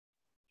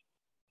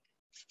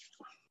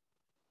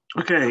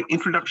Okay,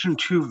 introduction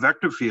to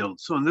vector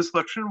fields. So in this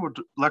lecture,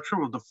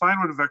 we'll define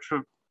what a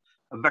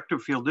vector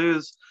field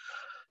is,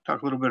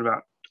 talk a little bit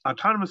about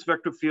autonomous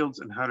vector fields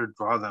and how to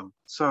draw them.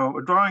 So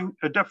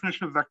a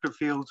definition of vector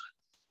field.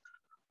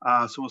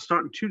 So we'll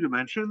start in 2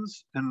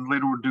 dimensions and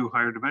later we'll do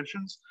higher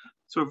dimensions.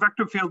 So a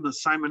vector field is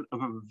assignment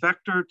of a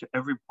vector to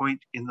every point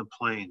in the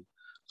plane.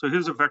 So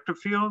here's a vector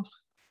field.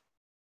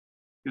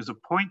 Here's a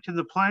point in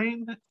the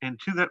plane, and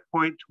to that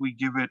point, we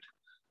give it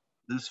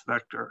this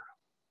vector.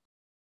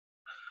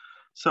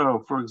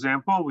 So for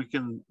example, we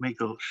can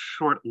make a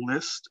short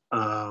list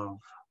of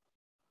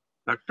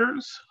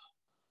vectors,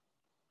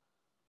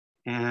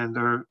 and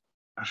they're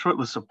a short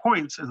list of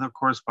points and their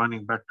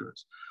corresponding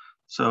vectors.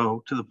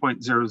 So to the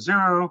point 0,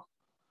 0,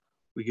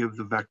 we give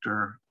the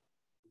vector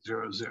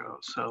 0, 0.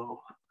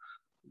 So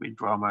let me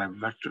draw my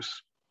vector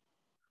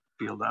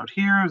field out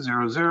here.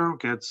 0, 0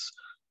 gets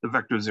the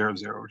vector 0,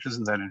 0, which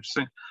isn't that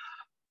interesting.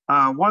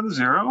 1,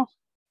 0,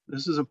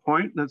 this is a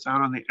point that's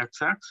out on the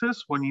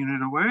x-axis, 1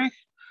 unit away.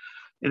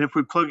 And if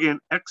we plug in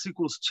x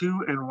equals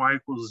 2 and y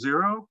equals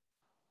 0,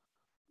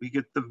 we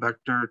get the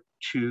vector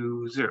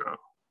 2, 0.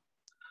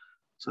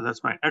 So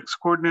that's my x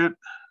coordinate.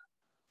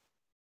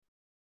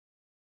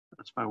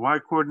 That's my y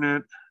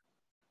coordinate.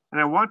 And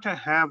I want to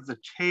have the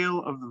tail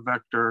of the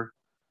vector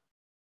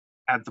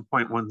at the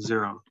point 1,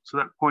 0. So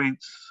that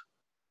points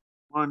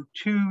 1,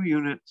 2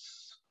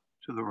 units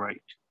to the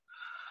right.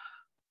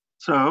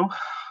 So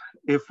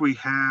if we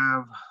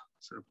have,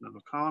 set up another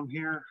column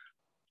here.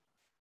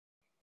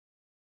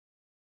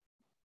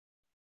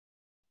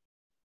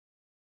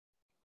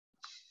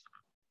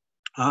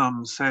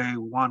 Say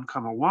 1,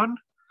 1,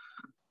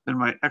 then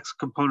my x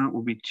component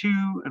will be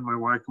 2 and my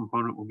y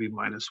component will be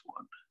 -1.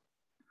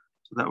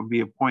 So that would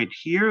be a point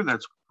here.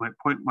 That's my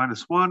point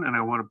 -1, and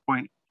I want to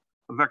point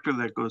a vector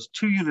that goes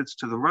 2 units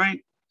to the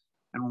right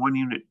and 1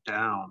 unit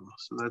down.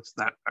 So that's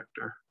that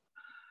vector.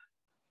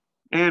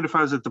 And if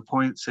I was at the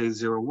point, say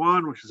 0,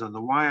 1, which is on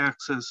the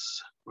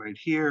y-axis right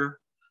here,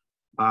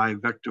 my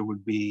vector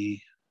would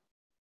be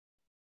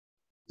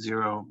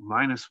 0,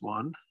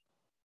 -1.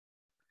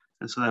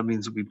 And so that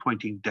means it'll be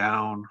pointing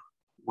down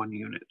 1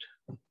 unit.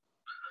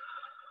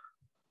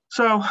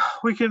 So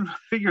we can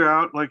figure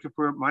out, like if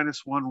we're at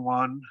 -1,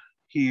 1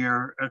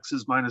 here, x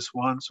is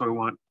 -1, so I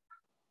want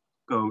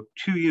go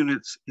 2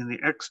 units in the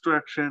x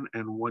direction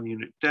and 1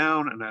 unit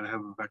down, and I'd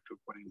have a vector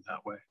pointing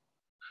that way.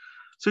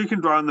 So you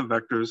can draw in the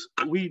vectors.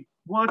 We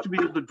want to be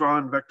able to draw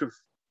in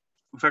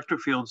vector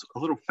fields a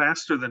little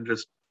faster than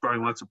just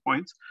drawing lots of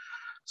points.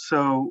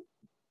 So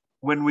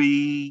when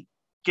we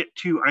get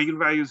to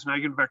eigenvalues and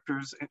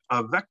eigenvectors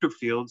of vector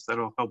fields,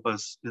 that'll help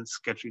us in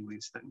sketching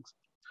these things.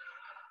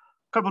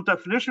 A couple of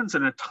definitions: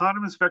 an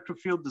autonomous vector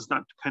field does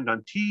not depend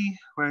on t,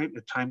 right?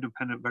 A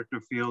time-dependent vector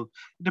field,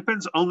 it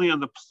depends only on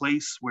the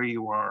place where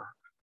you are.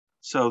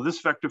 So this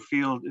vector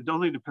field, it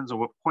only depends on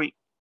what point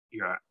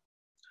you're at.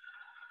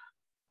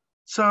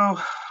 So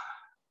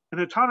an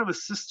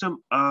autonomous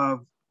system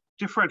of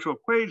differential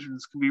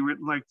equations can be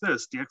written like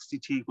this: dx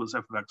dt equals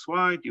f of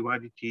xy, dy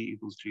dt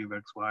equals g of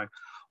xy.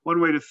 One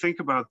way to think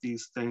about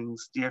these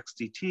things, dx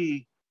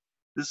dt,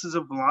 this is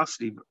a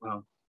velocity,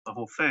 well, the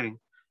whole thing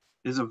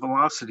is a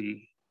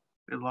velocity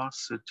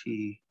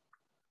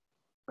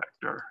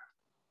vector.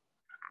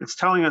 It's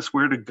telling us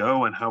where to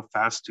go and how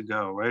fast to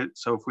go, right?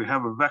 So if we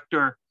have a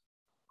vector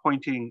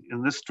pointing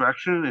in this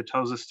direction, it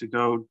tells us to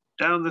go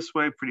down this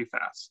way pretty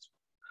fast.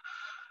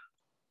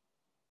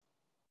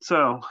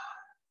 So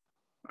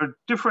our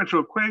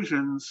differential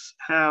equations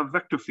have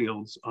vector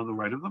fields on the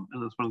right of them,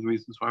 and that's one of the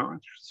reasons why we're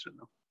interested in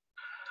them.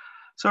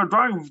 So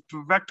drawing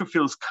vector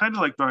field is kind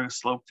of like drawing a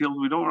slope field.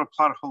 We don't want to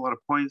plot a whole lot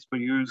of points,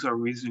 but use our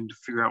reasoning to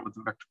figure out what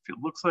the vector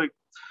field looks like.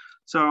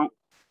 So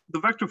the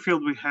vector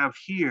field we have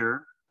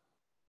here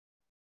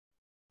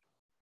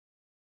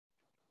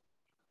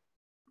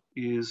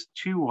is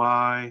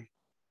 2y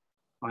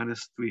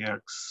minus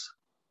 3x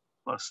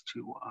plus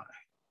 2y.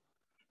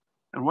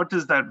 And what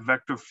does that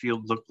vector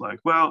field look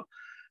like? Well,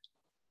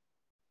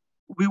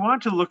 we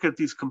want to look at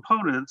these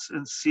components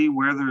and see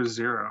where they're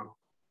 0.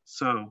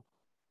 So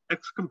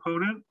x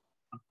component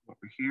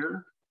over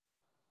here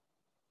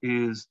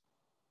is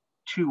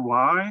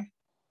 2y,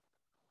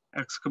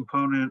 x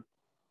component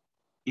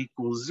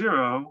equals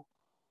 0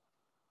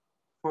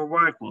 for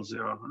y equals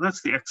 0, and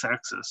that's the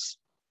x-axis,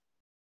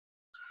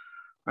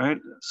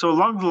 right? So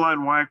along the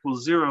line y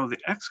equals 0,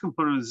 the x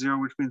component is 0,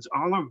 which means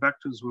all our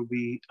vectors will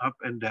be up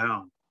and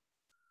down.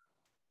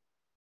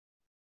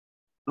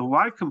 The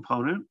y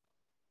component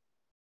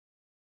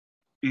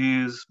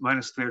is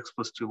minus 3x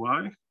plus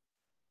 2y.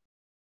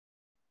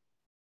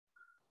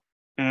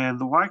 And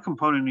the y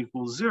component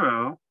equals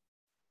 0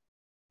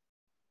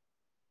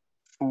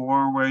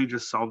 for where you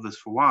just solve this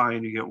for y,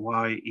 and you get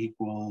y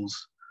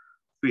equals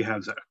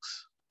 3/2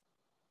 x.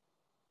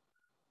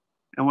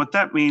 And what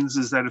that means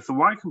is that if the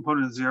y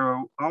component is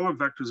 0, all our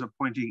vectors are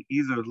pointing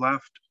either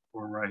left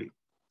or right.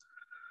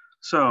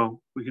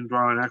 So we can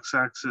draw an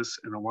x-axis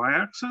and a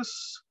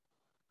y-axis.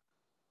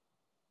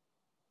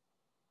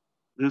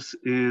 This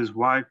is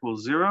y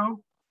equals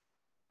 0.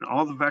 And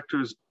all the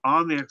vectors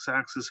on the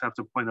x-axis have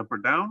to point up or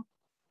down.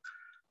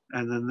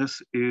 And then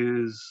this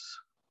is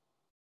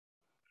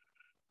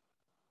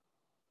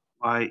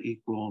y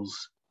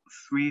equals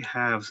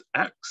 3/2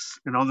 x.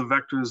 And all the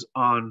vectors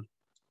on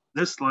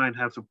this line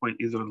have to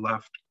point either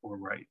left or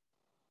right.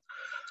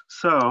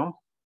 So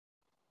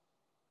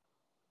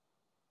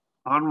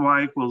on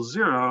y equals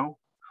 0,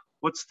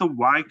 what's the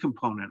y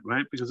component,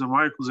 right? Because on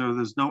y equals 0,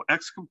 there's no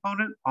x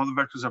component, all the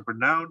vectors up or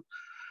down.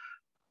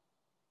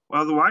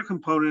 Well, the y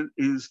component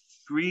is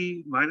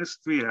 3 minus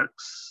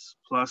 3x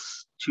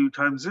plus 2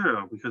 times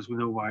 0, because we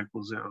know y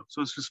equals 0.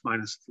 So it's just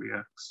minus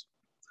 3x.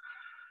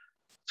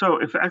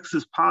 So if x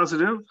is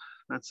positive,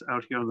 that's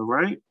out here on the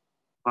right,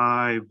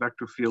 my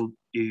vector field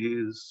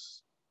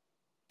is,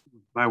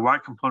 my y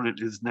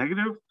component is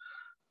negative.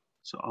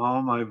 So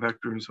all my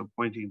vectors are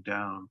pointing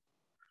down.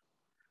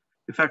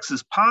 If x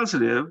is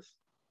positive,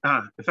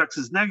 if x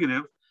is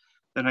negative,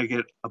 then I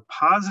get a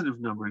positive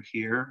number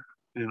here,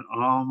 and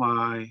all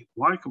my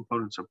y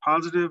components are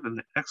positive, and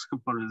the x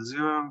component is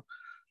 0,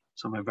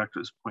 so my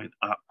vectors point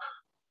up.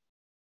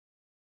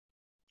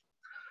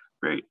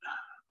 Great.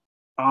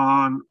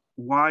 On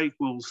y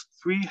equals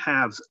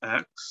 3/2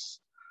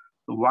 x,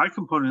 the y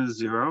component is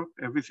 0,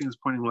 everything's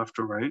pointing left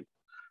or right,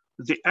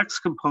 but the x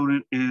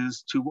component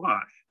is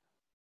 2y,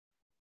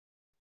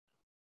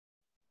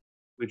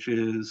 which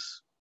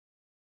is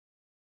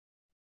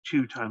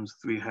 2 times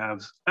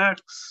 3/2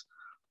 x,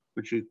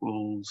 which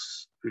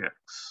equals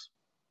 3x.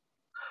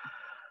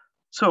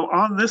 So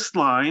on this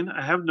line,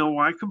 I have no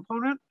y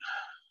component,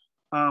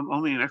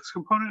 only an x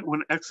component.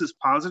 When x is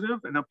positive,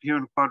 and up here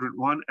in quadrant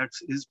 1,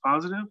 x is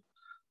positive,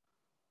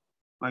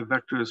 my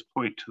vectors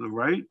point to the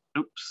right.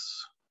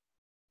 Oops,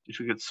 it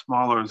should get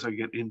smaller as I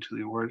get into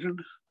the origin.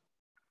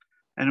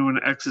 And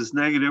when x is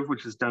negative,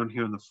 which is down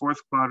here in the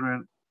 4th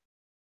quadrant,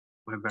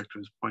 my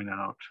vectors point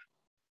out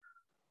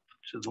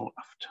to the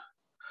left.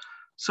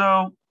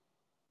 So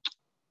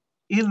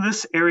in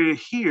this area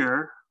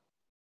here,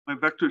 my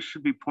vectors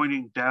should be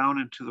pointing down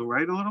and to the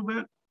right a little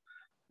bit.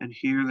 And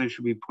here they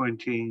should be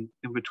pointing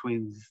in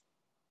between,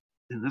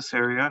 in this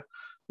area,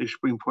 they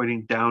should be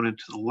pointing down and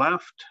to the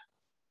left.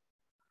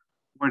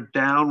 More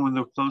down when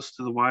they're close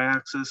to the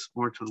y-axis,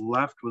 more to the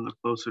left when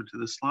they're closer to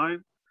this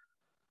line.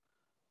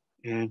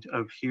 And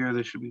up here,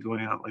 they should be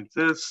going out like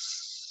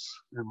this,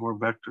 and more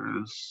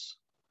vectors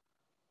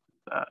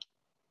like that.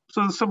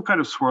 So there's some kind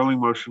of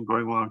swirling motion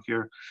going along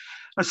here.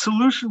 A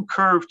solution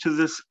curve to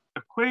this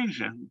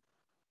equation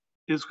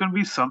is going to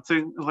be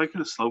something like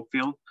in a slope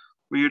field,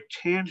 where your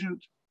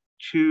tangent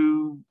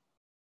to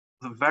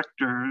the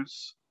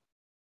vectors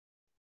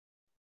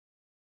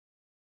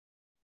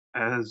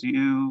as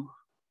you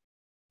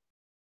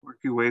work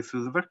your way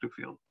through the vector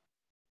field.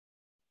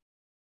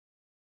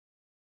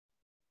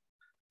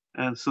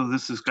 And so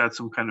this has got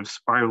some kind of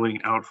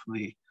spiraling out from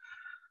the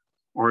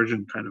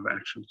origin kind of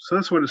action. So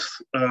that's what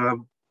a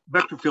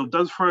vector field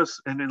does for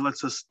us, and it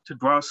lets us to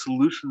draw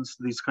solutions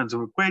to these kinds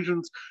of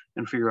equations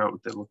and figure out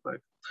what they look like.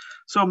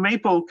 So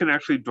Maple can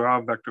actually draw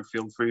a vector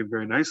field for you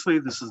very nicely.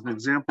 This is an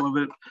example of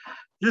it.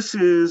 This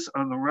is,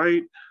 on the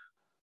right,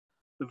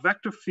 the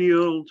vector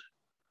field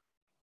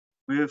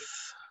with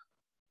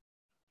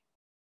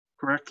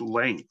correct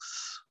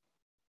lengths.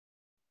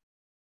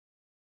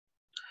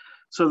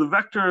 So the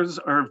vectors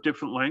are of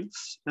different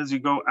lengths. As you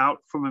go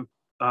out from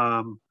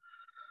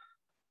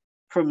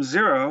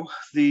 0,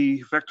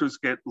 the vectors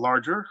get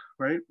larger,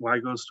 right? Y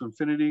goes to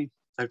infinity,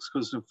 x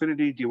goes to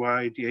infinity,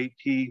 dy,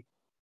 dt,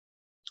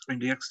 and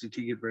dx,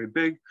 dt get very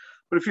big.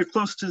 But if you're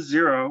close to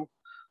 0,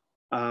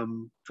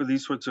 for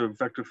these sorts of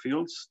vector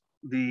fields,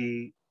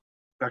 the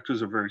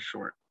vectors are very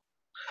short.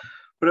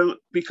 But it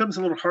becomes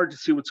a little hard to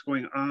see what's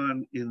going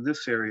on in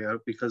this area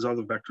because all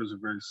the vectors are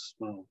very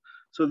small.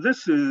 So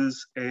this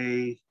is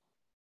the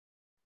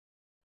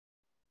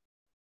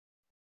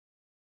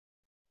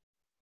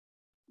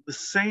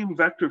same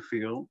vector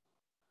field,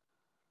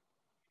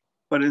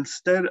 but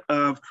instead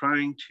of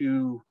trying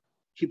to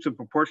keep the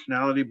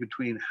proportionality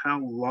between how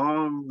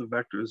long the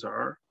vectors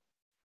are,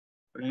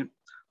 right,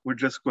 we're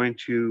just going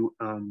to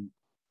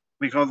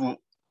make all the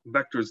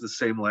vectors the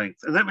same length.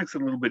 And that makes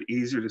it a little bit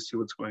easier to see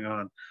what's going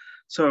on.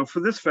 So for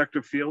this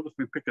vector field, if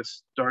we pick a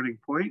starting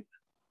point,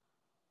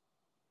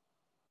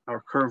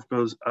 our curve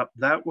goes up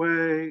that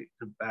way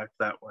and back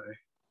that way.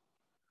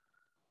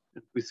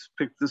 If we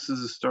pick this as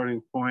a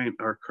starting point,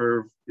 our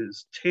curve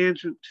is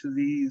tangent to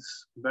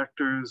these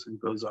vectors and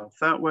goes off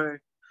that way.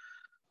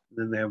 And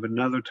then they have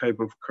another type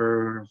of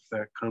curve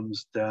that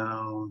comes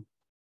down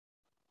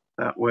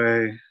that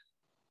way.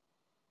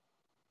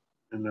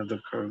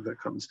 Another curve that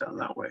comes down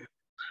that way.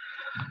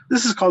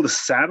 This is called a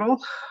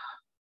saddle.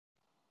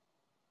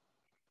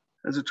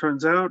 As it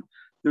turns out,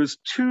 there's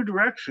 2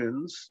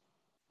 directions.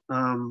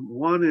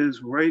 One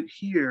is right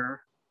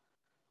here,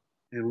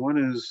 and one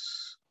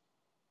is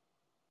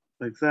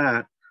like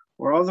that,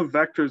 where all the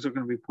vectors are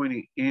going to be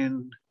pointing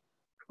in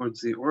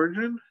towards the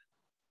origin.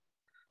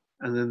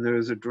 And then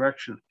there's a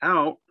direction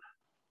out,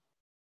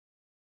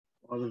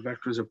 all the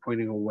vectors are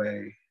pointing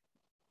away.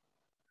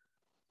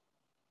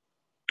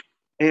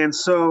 And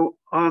so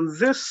on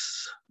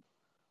this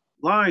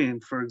line,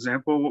 for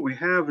example, what we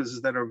have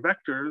is that our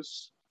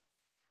vectors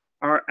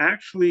are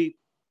actually,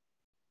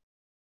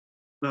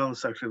 well,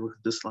 let's actually look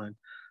at this line.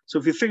 So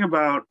if you think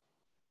about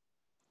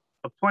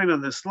a point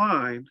on this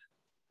line,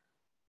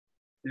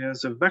 it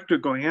has a vector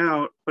going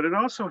out, but it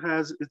also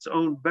has its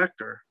own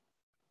vector,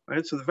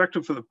 right? So the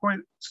vector for the point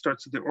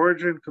starts at the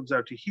origin, comes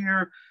out to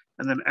here,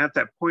 and then at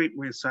that point,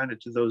 we assign it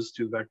to those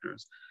two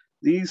vectors.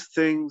 These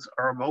things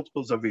are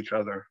multiples of each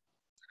other.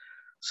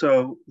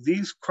 So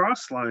these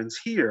cross lines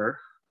here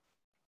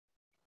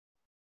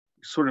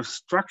sort of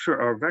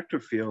structure our vector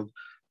field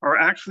are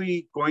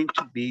actually going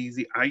to be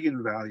the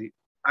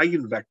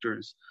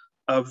eigenvectors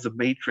of the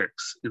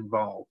matrix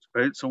involved,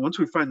 right? So once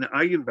we find the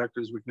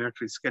eigenvectors, we can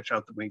actually sketch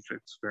out the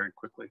matrix very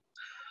quickly.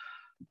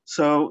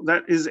 So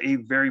that is a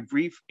very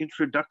brief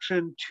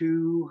introduction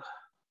to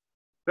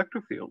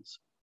vector fields.